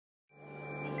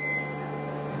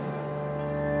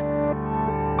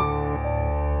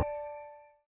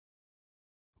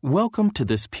Welcome to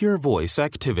this Pure Voice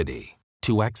activity.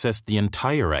 To access the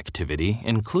entire activity,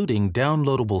 including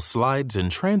downloadable slides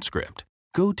and transcript,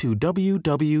 go to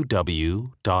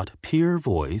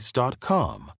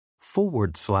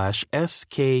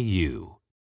www.purevoice.com/SKU.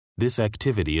 This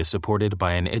activity is supported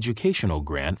by an educational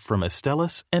grant from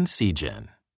Astellas and CGen.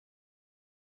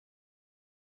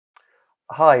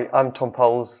 Hi, I'm Tom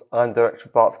Powles. I'm Director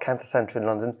of Bart's Cancer Centre in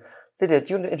London. Lydia,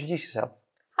 do you want to introduce yourself?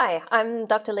 Hi, I'm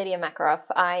Dr. Lydia Makaroff.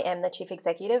 I am the Chief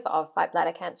Executive of Fight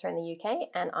Bladder Cancer in the UK,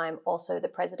 and I'm also the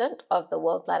President of the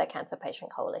World Bladder Cancer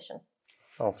Patient Coalition.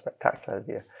 Sounds spectacular,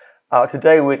 Lydia.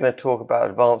 Today we're going to talk about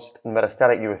advanced and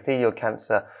metastatic urothelial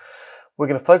cancer. We're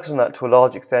going to focus on that to a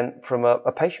large extent from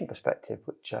a patient perspective,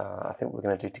 which I think we're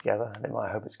going to do together, and I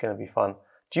hope it's going to be fun.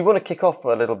 Do you want to kick off a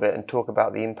little bit and talk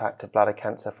about the impact of bladder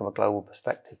cancer from a global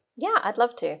perspective? Yeah, I'd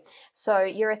love to. So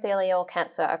urothelial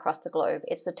cancer across the globe,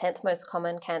 it's the 10th most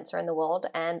common cancer in the world,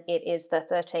 and it is the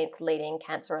 13th leading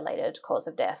cancer-related cause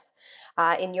of death.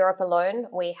 In Europe alone,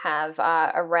 we have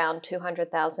around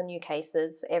 200,000 new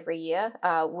cases every year,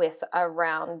 with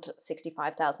around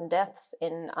 65,000 deaths.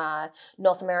 In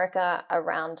North America,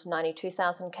 around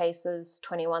 92,000 cases,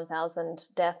 21,000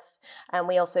 deaths. And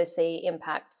we also see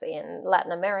impacts in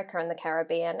Latin America and the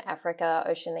Caribbean, Africa,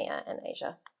 Oceania, and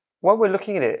Asia. While we're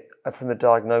looking at it from the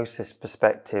diagnosis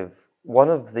perspective, one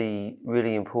of the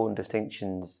really important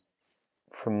distinctions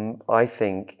I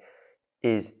think,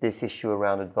 is this issue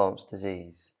around advanced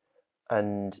disease.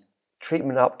 And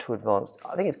treatment up to advanced,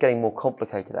 I think it's getting more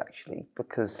complicated actually,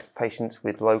 because patients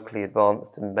with locally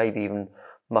advanced and maybe even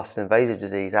muscle-invasive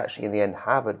disease actually in the end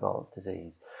have advanced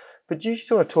disease. But do you just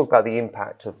want to talk about the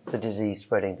impact of the disease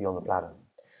spreading beyond the bladder?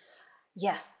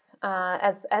 Yes,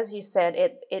 as you said,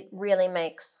 it really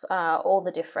makes all the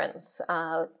difference.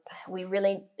 We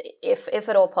really, if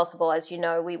at all possible, as you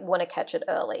know, we want to catch it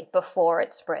early before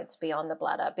it spreads beyond the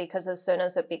bladder, because as soon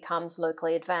as it becomes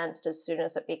locally advanced, as soon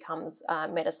as it becomes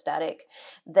metastatic,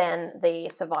 then the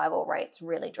survival rates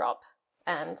really drop,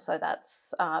 and so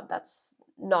that's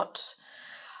not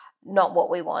what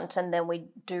we want, and then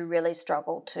we do really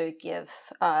struggle to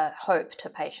give hope to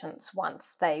patients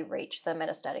once they reach the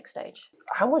metastatic stage.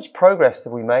 How much progress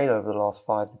have we made over the last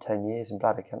 5 to 10 years in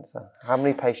bladder cancer? How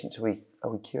many patients are we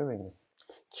curing?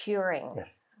 Curing? Yes.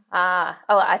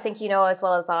 I think you know as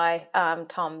well as I,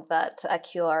 Tom, that a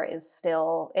cure is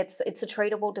still, it's a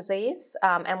treatable disease,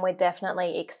 and we're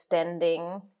definitely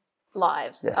extending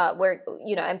lives. Yeah.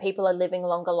 And people are living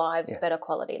longer lives, better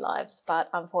quality lives. But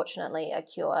unfortunately, a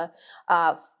cure,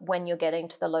 when you're getting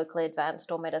to the locally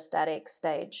advanced or metastatic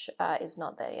stage, is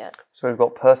not there yet. So we've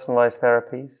got personalised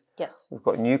therapies. Yes. We've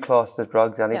got new classes of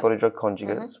drugs, antibody drug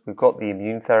conjugates. We've got the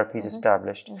immune therapies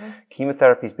established.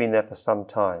 Chemotherapy's been there for some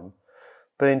time.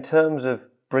 But in terms of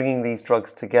bringing these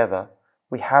drugs together,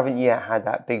 we haven't yet had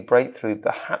that big breakthrough.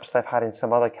 Perhaps they've had in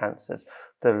some other cancers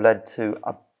that have led to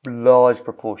a large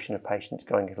proportion of patients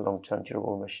going into long-term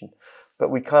durable remission. But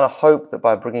we kind of hope that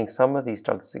by bringing some of these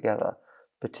drugs together,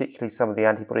 particularly some of the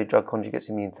antibody drug conjugates,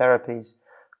 immune therapies,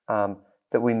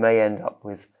 that we may end up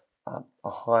with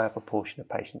a higher proportion of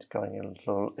patients going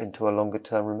into a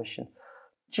longer-term remission.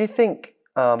 Do you think,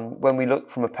 when we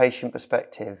look from a patient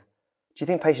perspective, do you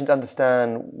think patients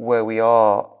understand where we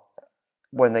are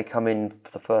when they come in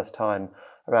for the first time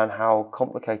around how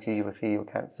complicated urothelial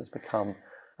cancers become?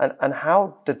 And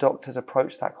how do doctors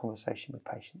approach that conversation with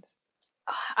patients?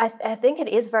 I think it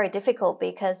is very difficult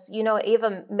because,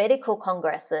 even medical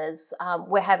congresses,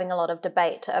 we're having a lot of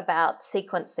debate about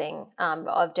sequencing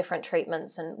of different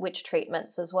treatments and which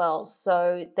treatments as well.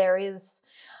 So there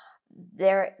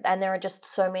are just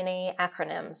so many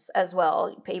acronyms as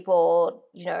well. People,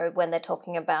 when they're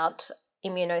talking about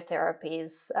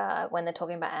immunotherapies, when they're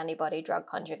talking about antibody drug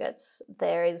conjugates,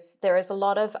 there is a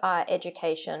lot of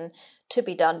education to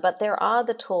be done, but there are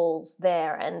the tools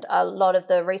there, and a lot of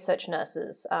the research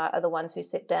nurses are the ones who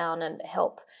sit down and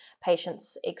help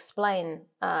patients explain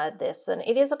this. And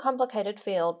it is a complicated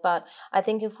field, but I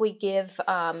think if we give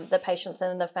the patients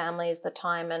and the families the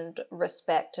time and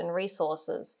respect and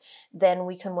resources, then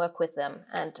we can work with them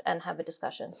and have a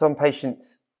discussion. Some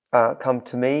patients come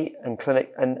to me in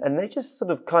clinic and they just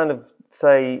sort of kind of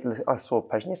say, I saw a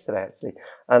patient yesterday actually,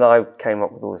 and I came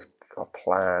up with all this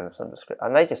plan of some script,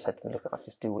 and they just said to me, look, I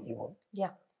just do what you want.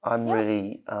 Yeah. I'm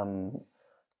really,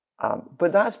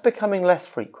 but that's becoming less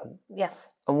frequent.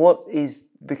 Yes. And what is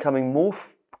becoming more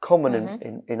common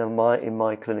in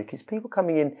my clinic is people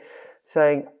coming in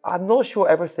saying, I'm not sure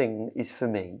everything is for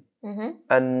me.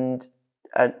 And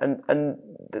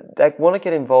they want to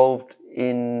get involved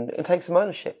and take some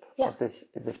ownership of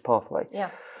this pathway. Yeah.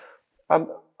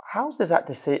 How does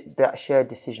that shared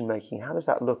decision making? How does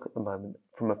that look at the moment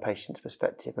from a patient's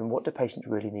perspective, and what do patients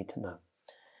really need to know?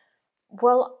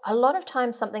 Well, a lot of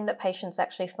times something that patients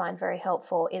actually find very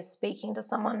helpful is speaking to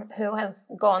someone who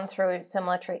has gone through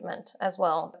similar treatment as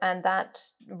well. And that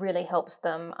really helps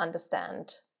them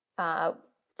understand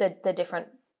the different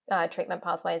treatment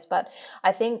pathways. But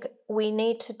I think we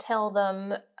need to tell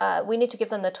them, we need to give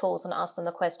them the tools and ask them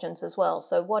the questions as well.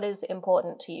 So what is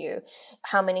important to you?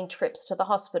 How many trips to the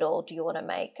hospital do you want to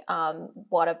make?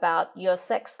 What about your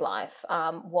sex life?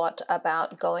 What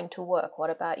about going to work? What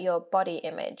about your body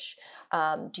image?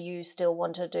 Do you still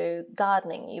want to do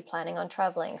gardening? Are you planning on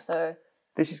traveling? So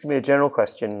this is going to be a general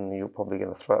question, and you're probably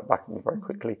going to throw it back at me very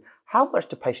quickly. How much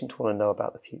do patients want to know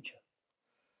about the future?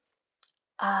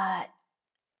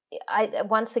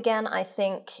 Once again, I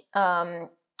think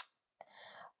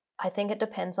it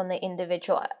depends on the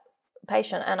individual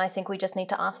patient, and I think we just need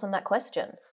to ask them that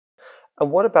question.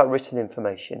 And what about written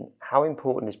information? How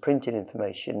important is printed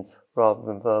information rather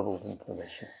than verbal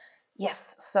information?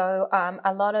 Yes, so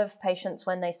a lot of patients,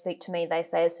 when they speak to me, they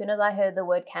say, as soon as I heard the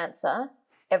word cancer,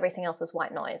 everything else is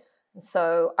white noise.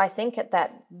 So I think at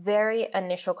that very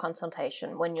initial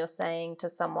consultation, when you're saying to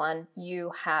someone,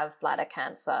 you have bladder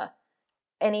cancer,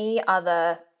 any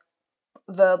other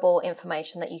verbal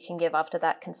information that you can give after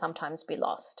that can sometimes be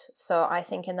lost. So I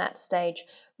think in that stage,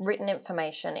 written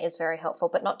information is very helpful,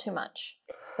 but not too much.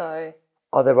 So,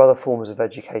 are there other forms of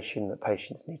education that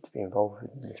patients need to be involved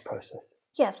with in this process?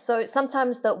 Yes, so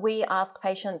sometimes that we ask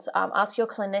patients, ask your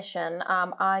clinician,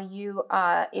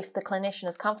 if the clinician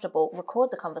is comfortable,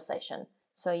 record the conversation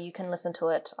so you can listen to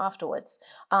it afterwards.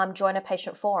 Join a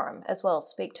patient forum as well,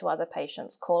 speak to other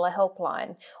patients, call a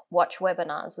helpline, watch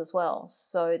webinars as well.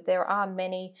 So there are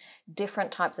many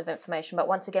different types of information, but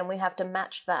once again, we have to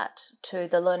match that to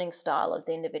the learning style of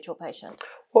the individual patient.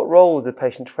 What role do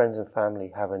patients, friends and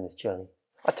family have in this journey?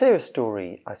 I'll tell you a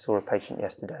story. I saw a patient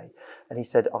yesterday and he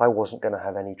said, I wasn't going to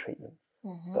have any treatment,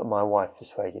 but my wife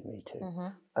persuaded me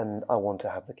to, and I want to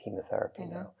have the chemotherapy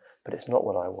now, but it's not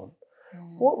what I want.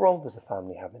 What role does the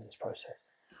family have in this process?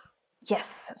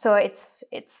 Yes, so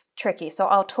it's tricky. So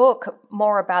I'll talk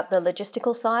more about the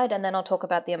logistical side and then I'll talk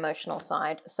about the emotional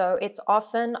side. So it's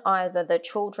often either the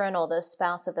children or the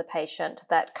spouse of the patient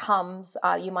that comes,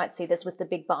 you might see this with the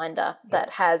big binder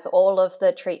that has all of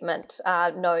the treatment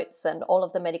notes and all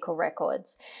of the medical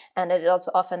records. And it is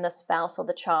often the spouse or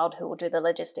the child who will do the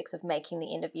logistics of making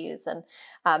the interviews and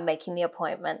making the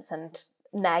appointments and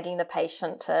nagging the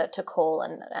patient to call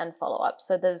and follow up.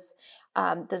 So there's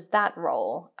that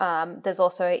role. There's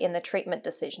also in the treatment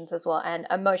decisions as well, and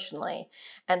emotionally.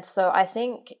 And so I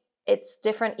think it's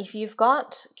different if you've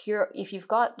got curative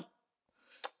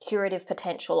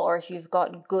potential, or if you've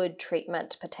got good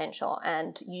treatment potential,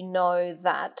 and you know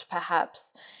that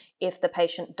perhaps if the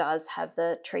patient does have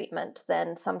the treatment,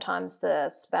 then sometimes the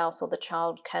spouse or the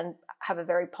child can have a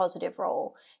very positive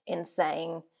role in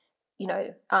saying,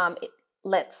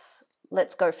 let's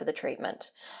go for the treatment.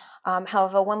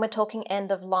 However, when we're talking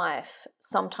end of life,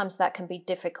 sometimes that can be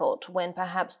difficult when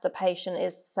perhaps the patient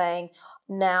is saying,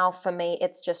 now for me,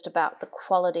 it's just about the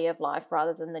quality of life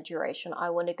rather than the duration.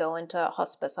 I want to go into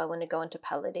hospice. I want to go into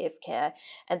palliative care.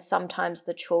 And sometimes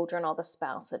the children or the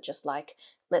spouse are just like,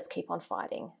 let's keep on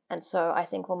fighting. And so I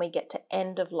think when we get to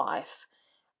end of life,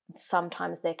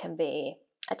 sometimes there can be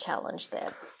a challenge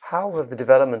there. How have the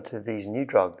development of these new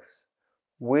drugs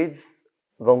with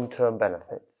long-term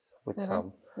benefits with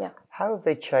some, how have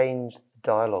they changed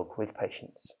dialogue with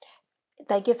patients?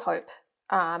 They give hope.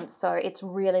 So it's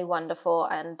really wonderful.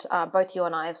 And both you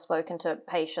and I have spoken to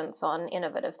patients on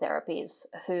innovative therapies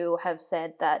who have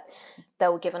said that they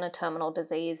were given a terminal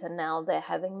disease and now they're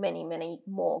having many, many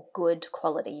more good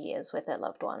quality years with their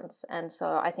loved ones. And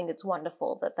so I think it's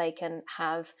wonderful that they can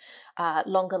have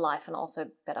longer life and also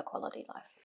better quality life.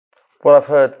 What I've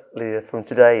heard, Leah, from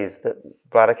today is that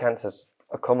bladder cancer is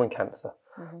a common cancer.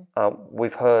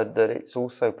 We've heard that it's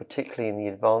also, particularly in the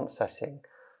advanced setting,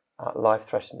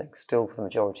 life-threatening still for the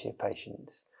majority of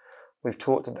patients. We've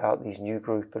talked about these new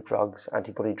group of drugs,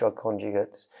 antibody drug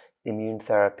conjugates, immune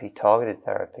therapy, targeted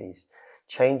therapies,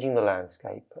 changing the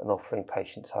landscape and offering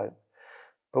patients hope.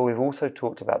 But we've also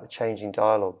talked about the changing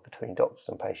dialogue between doctors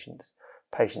and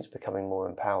patients becoming more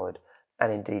empowered,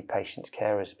 and indeed patients'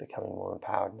 carers becoming more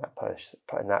empowered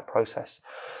in that process.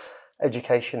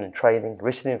 Education and training,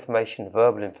 written information,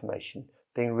 verbal information,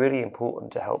 being really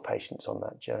important to help patients on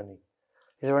that journey.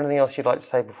 Is there anything else you'd like to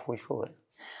say before we call it?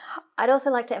 I'd also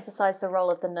like to emphasize the role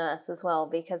of the nurse as well,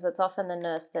 because it's often the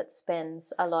nurse that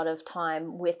spends a lot of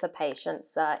time with the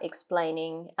patients,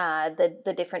 explaining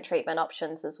the different treatment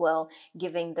options as well,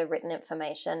 giving the written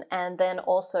information, and then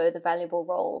also the valuable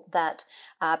role that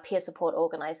peer support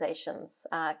organizations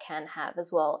can have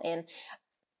as well in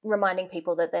reminding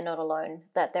people that they're not alone,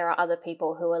 that there are other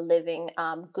people who are living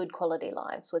good quality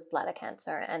lives with bladder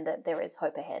cancer, and that there is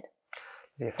hope ahead.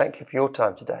 Yeah, thank you for your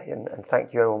time today, and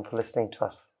thank you everyone for listening to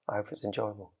us. I hope it's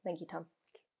enjoyable. Thank you, Tom.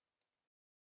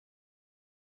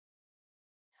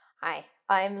 Hi,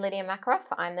 I'm Lydia Makaroff.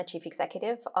 I'm the Chief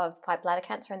Executive of Pipe Bladder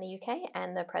Cancer in the UK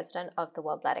and the President of the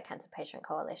World Bladder Cancer Patient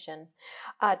Coalition.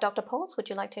 Dr. Powles, would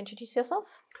you like to introduce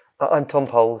yourself? I'm Tom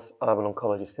Powles. I'm an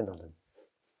oncologist in London.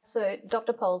 So,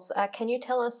 Dr. Powles, can you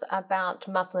tell us about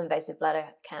muscle-invasive bladder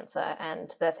cancer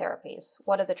and the therapies?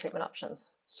 What are the treatment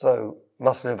options? So,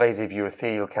 muscle-invasive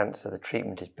urothelial cancer, the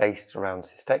treatment is based around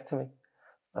cystectomy.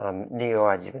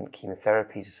 Neoadjuvant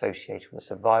chemotherapy is associated with a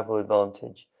survival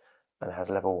advantage and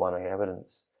has level 1A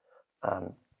evidence.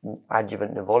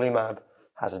 Adjuvant nivolumab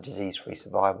has a disease-free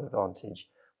survival advantage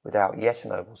without yet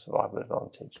an overall survival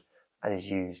advantage, and is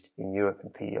used in Europe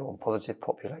in PD-L1 positive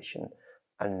population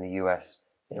and in the US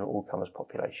in an all-comers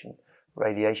population.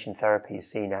 Radiation therapy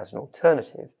is seen as an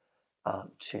alternative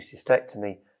to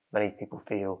cystectomy. Many people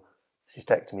feel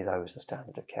cystectomy, though, is the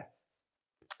standard of care.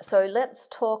 So let's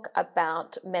talk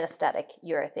about metastatic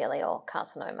urothelial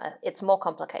carcinoma. It's more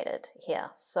complicated here.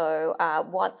 So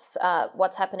what's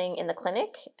happening in the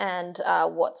clinic, and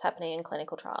what's happening in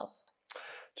clinical trials?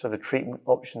 So the treatment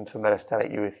options for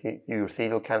metastatic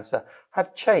urothelial cancer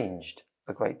have changed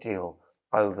a great deal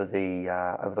over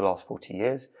the last 40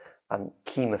 years.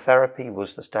 Chemotherapy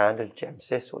was the standard,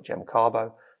 gem-cis or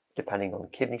gem-carbo, depending on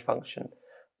kidney function.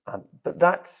 But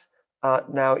that's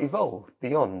now evolved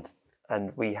beyond,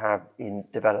 and we have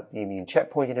developed the immune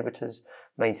checkpoint inhibitors.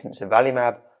 Maintenance of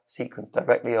avelumab, sequenced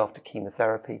directly after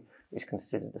chemotherapy, is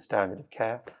considered the standard of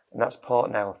care, and that's part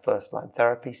now of first-line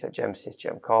therapy, so gem-cis,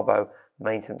 gem-carbo,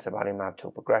 maintenance of avelumab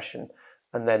till progression,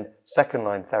 and then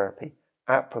second-line therapy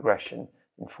at progression,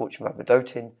 enfortumab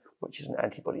vedotin, which is an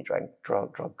antibody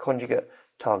drug conjugate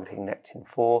targeting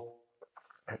Nectin-4,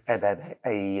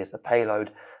 MMAE as the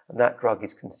payload, and that drug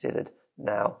is considered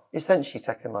now essentially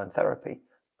second-line therapy,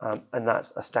 and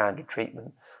that's a standard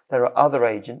treatment. There are other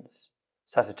agents,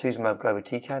 sacituzumab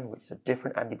govitecan, which is a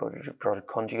different antibody drug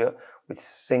conjugate with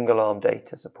single-arm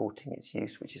data supporting its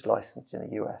use, which is licensed in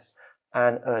the US,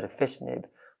 and erdafitinib,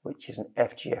 which is an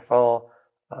FGFR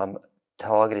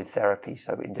targeted therapy,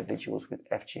 so individuals with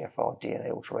FGFR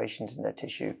DNA alterations in their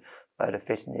tissue.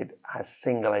 Erdafitinib has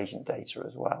single-agent data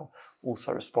as well,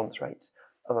 also response rates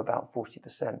of about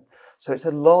 40%. So it's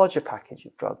a larger package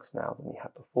of drugs now than we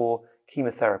had before.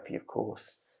 Chemotherapy, of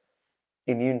course,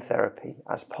 immune therapy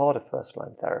as part of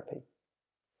first-line therapy,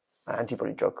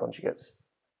 antibody drug conjugates,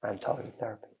 and targeted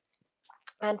therapy.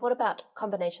 And what about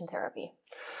combination therapy?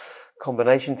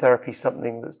 Combination therapy is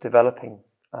something that's developing.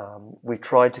 We've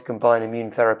tried to combine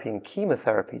immune therapy and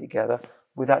chemotherapy together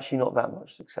with actually not that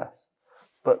much success.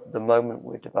 But at the moment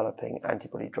we're developing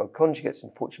antibody drug conjugates,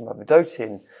 enfortumab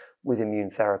vedotin, with immune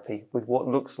therapy with what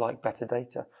looks like better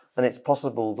data. And it's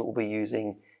possible that we'll be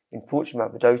using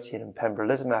enfortumab vedotin and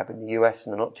pembrolizumab in the US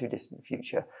in the not too distant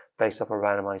future based off a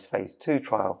randomized phase 2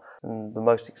 trial. And the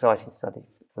most exciting study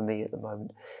for me at the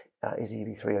moment is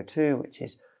EV302, which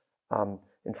is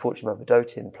enfortumab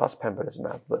vedotin plus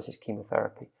pembrolizumab versus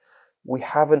chemotherapy. We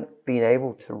haven't been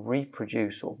able to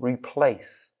reproduce or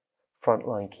replace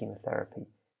frontline chemotherapy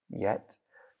yet.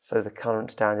 So the current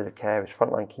standard of care is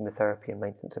frontline chemotherapy and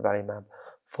maintenance of avelumab,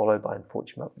 followed by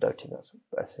enfortumab vedotin.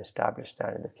 That's an established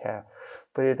standard of care.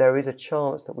 But there is a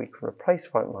chance that we can replace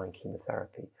frontline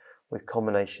chemotherapy with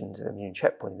combinations of immune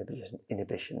checkpoint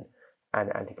inhibition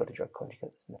and antibody drug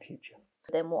conjugates in the future.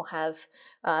 Then we'll have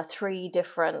 3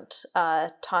 different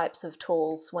types of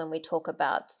tools when we talk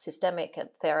about systemic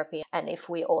therapy, and if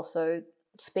we also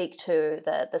speak to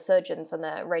the surgeons and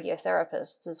the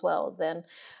radiotherapists as well, then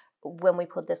when we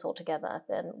put this all together,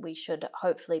 then we should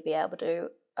hopefully be able to,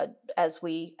 as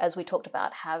we talked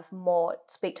about, have more,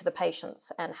 speak to the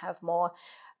patients and have more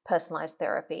personalized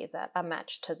therapy that are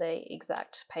matched to the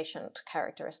exact patient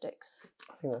characteristics.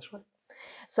 I think that's right.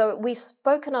 So we've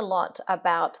spoken a lot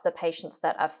about the patients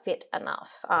that are fit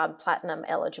enough, platinum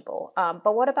eligible,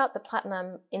 but what about the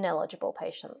platinum ineligible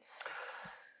patients?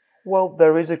 Well,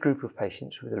 there is a group of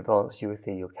patients with advanced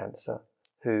urothelial cancer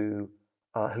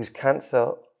whose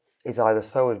cancer is either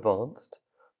so advanced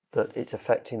that it's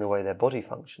affecting the way their body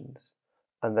functions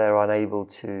and they're unable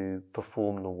to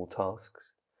perform normal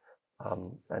tasks.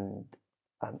 And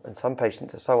And some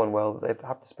patients are so unwell that they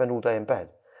have to spend all day in bed.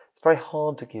 It's very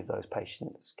hard to give those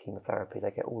patients chemotherapy.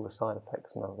 They get all the side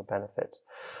effects and none of the benefits.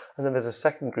 And then there's a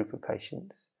second group of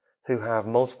patients who have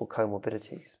multiple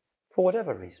comorbidities for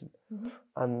whatever reason.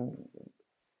 And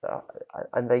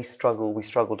we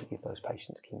struggle to give those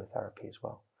patients chemotherapy as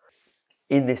well.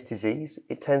 In this disease,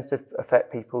 it tends to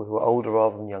affect people who are older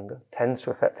rather than younger, tends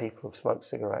to affect people who smoke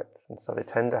cigarettes, and so they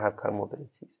tend to have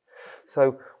comorbidities.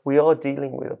 So we are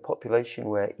dealing with a population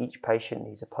where each patient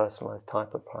needs a personalised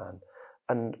type of plan.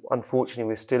 And unfortunately,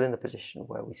 we're still in a position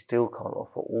where we still can't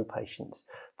offer all patients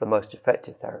the most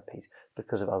effective therapies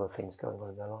because of other things going on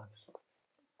in their lives.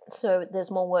 So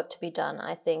there's more work to be done,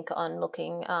 I think, on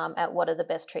looking at what are the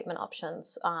best treatment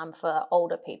options for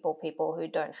older people, people who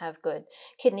don't have good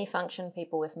kidney function,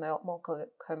 people with more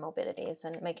comorbidities,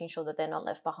 and making sure that they're not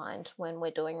left behind when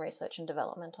we're doing research and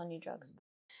development on new drugs.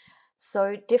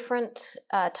 So different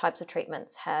types of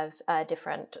treatments have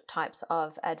different types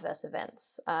of adverse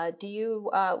events. Do you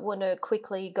want to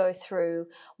quickly go through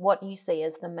what you see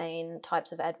as the main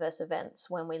types of adverse events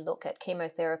when we look at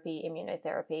chemotherapy,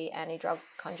 immunotherapy, anti-drug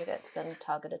conjugates, and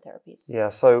targeted therapies? Yeah,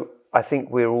 so I think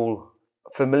we're all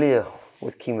familiar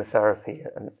with chemotherapy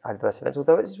and adverse events,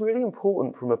 although it's really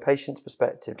important from a patient's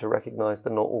perspective to recognise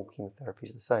that not all chemotherapies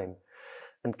are the same.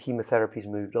 And chemotherapy's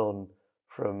moved on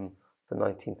from the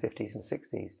 1950s and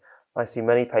 60s. I see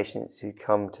many patients who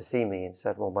come to see me and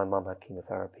said, well, my mum had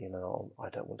chemotherapy and I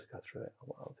don't want to go through it.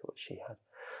 I'll do what she had.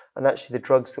 And actually the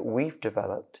drugs that we've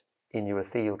developed in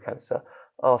urothelial cancer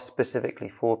are specifically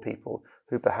for people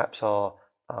who perhaps are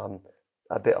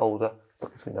a bit older,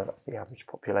 because we know that's the average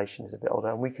population is a bit older,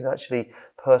 and we can actually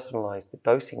personalise the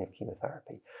dosing of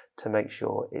chemotherapy to make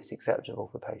sure it's acceptable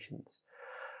for patients.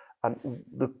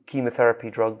 The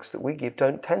chemotherapy drugs that we give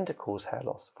don't tend to cause hair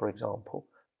loss, for example.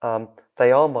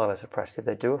 They are myelosuppressive,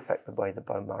 they do affect the way the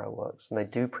bone marrow works, and they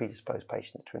do predispose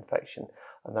patients to infection,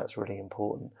 and that's really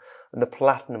important. And the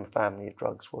platinum family of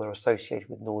drugs, well, they're associated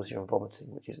with nausea and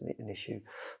vomiting, which is an issue.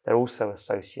 They're also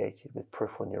associated with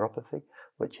peripheral neuropathy,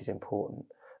 which is important.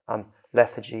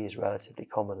 Lethargy is relatively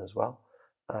common as well.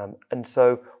 And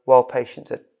so while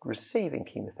patients are receiving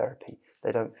chemotherapy,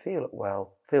 they don't feel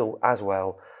as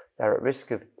well. They're at risk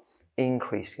of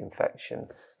increased infection,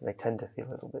 and they tend to feel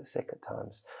a little bit sick at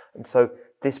times. And so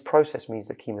this process means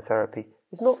that chemotherapy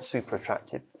is not super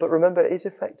attractive, but remember, it is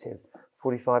effective.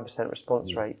 45%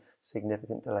 response rate,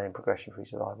 significant delay in progression-free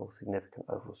survival, significant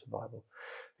overall survival.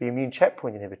 The immune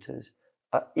checkpoint inhibitors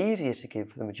are easier to give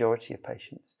for the majority of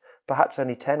patients. Perhaps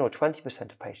only 10 or 20%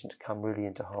 of patients come really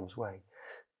into harm's way.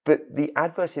 But the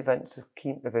adverse events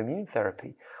of immune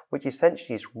therapy, which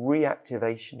essentially is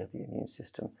reactivation of the immune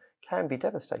system, can be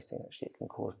devastating, actually. It can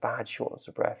cause bad shortness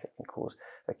of breath, it can cause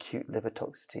acute liver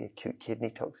toxicity, acute kidney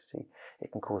toxicity,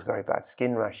 it can cause very bad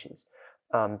skin rashes,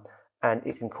 and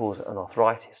it can cause an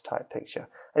arthritis type picture.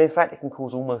 And in fact, it can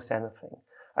cause almost anything.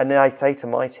 And then I say to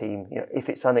my team, if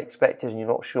it's unexpected and you're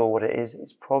not sure what it is,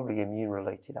 it's probably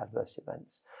immune-related adverse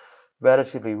events.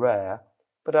 Relatively rare,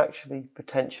 but actually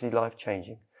potentially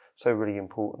life-changing. So really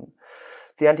important.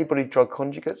 The antibody drug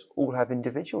conjugates all have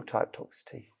individual type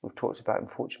toxicity. We've talked about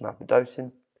enfortumab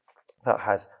vedotin. That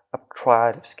has a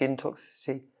triad of skin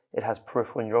toxicity. It has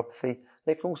peripheral neuropathy. And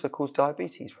it can also cause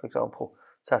diabetes, for example.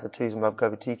 Sacituzumab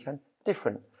govitecan,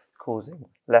 different, causing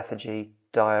lethargy,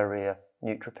 diarrhea,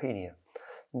 neutropenia.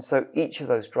 And so each of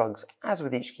those drugs, as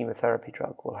with each chemotherapy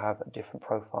drug, will have a different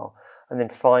profile. And then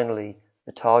finally,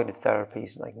 the targeted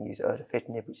therapies, and I can use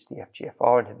erdafitinib, which is the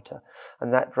FGFR inhibitor,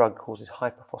 and that drug causes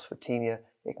hyperphosphatemia,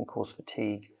 it can cause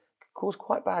fatigue, it can cause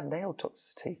quite bad nail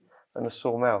toxicity and a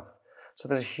sore mouth. So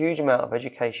there's a huge amount of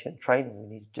education and training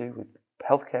we need to do with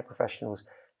healthcare professionals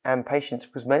and patients,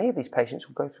 because many of these patients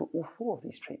will go through all four of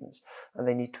these treatments, and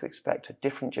they need to expect a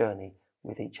different journey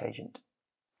with each agent.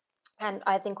 And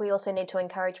I think we also need to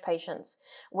encourage patients,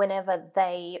 whenever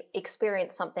they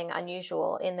experience something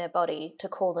unusual in their body, to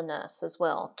call the nurse as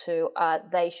well.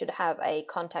 They should have a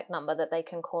contact number that they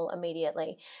can call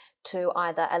immediately to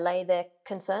either allay their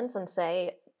concerns and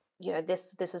say,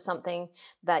 this is something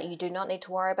that you do not need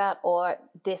to worry about, or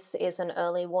this is an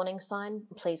early warning sign.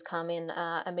 Please come in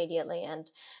immediately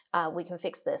and we can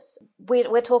fix this.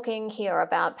 We're talking here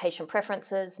about patient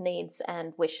preferences, needs,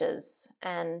 and wishes.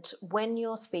 And when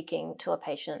you're speaking to a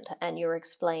patient and you're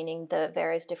explaining the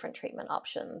various different treatment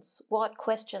options, what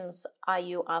questions are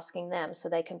you asking them so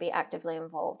they can be actively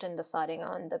involved in deciding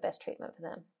on the best treatment for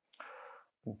them?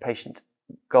 Patient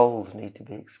goals need to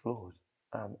be explored.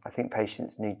 I think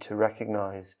patients need to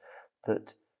recognise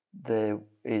that there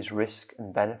is risk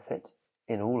and benefit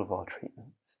in all of our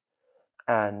treatments,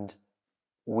 and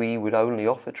we would only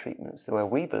offer treatments where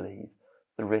we believe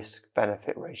the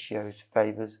risk-benefit ratios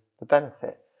favours the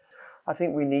benefit. I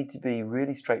think we need to be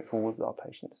really straightforward with our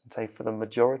patients and say, for the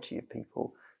majority of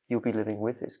people, you'll be living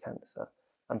with this cancer.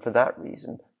 And for that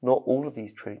reason, not all of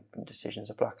these treatment decisions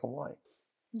are black and white.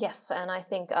 Yes, and I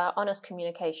think honest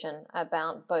communication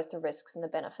about both the risks and the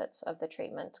benefits of the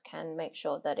treatment can make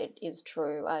sure that it is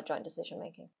true joint decision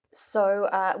making. So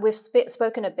we've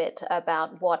spoken a bit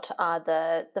about what are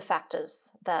the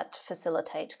factors that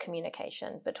facilitate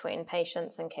communication between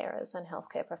patients and carers and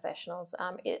healthcare professionals.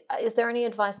 Is there any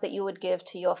advice that you would give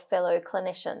to your fellow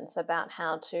clinicians about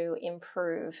how to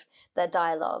improve the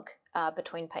dialogue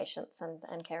between patients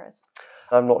and carers?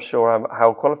 I'm not sure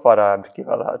how qualified I am to give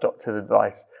out that doctor's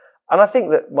advice. And I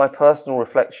think that my personal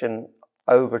reflection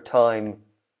over time,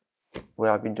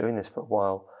 where I've been doing this for a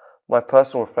while, my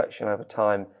personal reflection over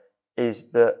time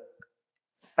is that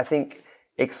I think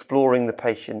exploring the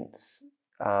patient's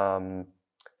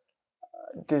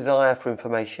desire for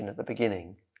information at the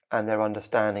beginning and their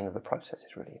understanding of the process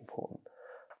is really important.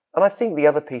 And I think the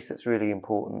other piece that's really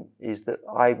important is that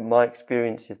my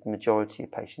experience is the majority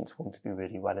of patients want to be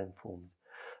really well informed.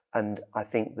 And I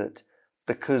think that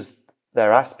because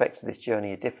there are aspects of this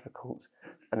journey are difficult,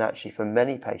 and actually for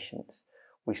many patients,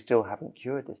 we still haven't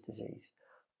cured this disease,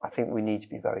 I think we need to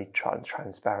be very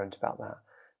transparent about that,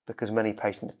 because many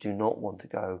patients do not want to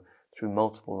go through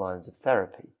multiple lines of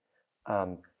therapy,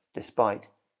 despite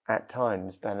at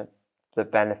times the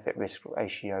benefit-risk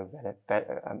ratio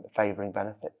favouring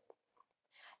benefit.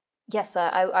 Yes,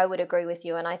 I would agree with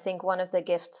you. And I think one of the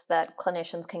gifts that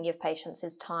clinicians can give patients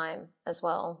is time as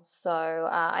well. So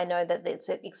I know that it's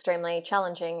extremely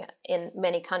challenging in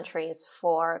many countries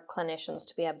for clinicians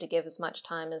to be able to give as much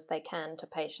time as they can to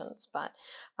patients, but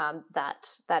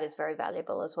that is very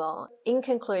valuable as well. In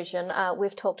conclusion,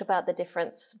 we've talked about the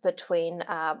difference between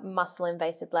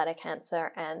muscle-invasive bladder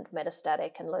cancer and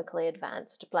metastatic and locally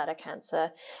advanced bladder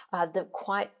cancer, the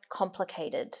quite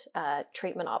complicated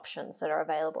treatment options that are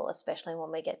available, especially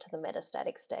when we get to the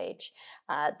metastatic stage,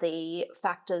 the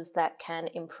factors that can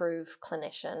improve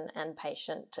clinician and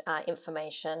patient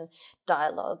information,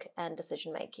 dialogue, and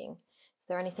decision making. Is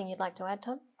there anything you'd like to add,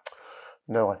 Tom?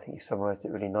 No, I think you summarised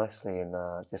it really nicely, and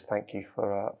just thank you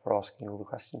for asking all the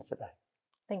questions today.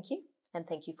 Thank you, and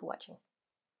thank you for watching.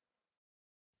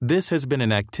 This has been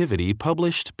an activity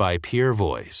published by Peer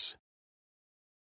Voice.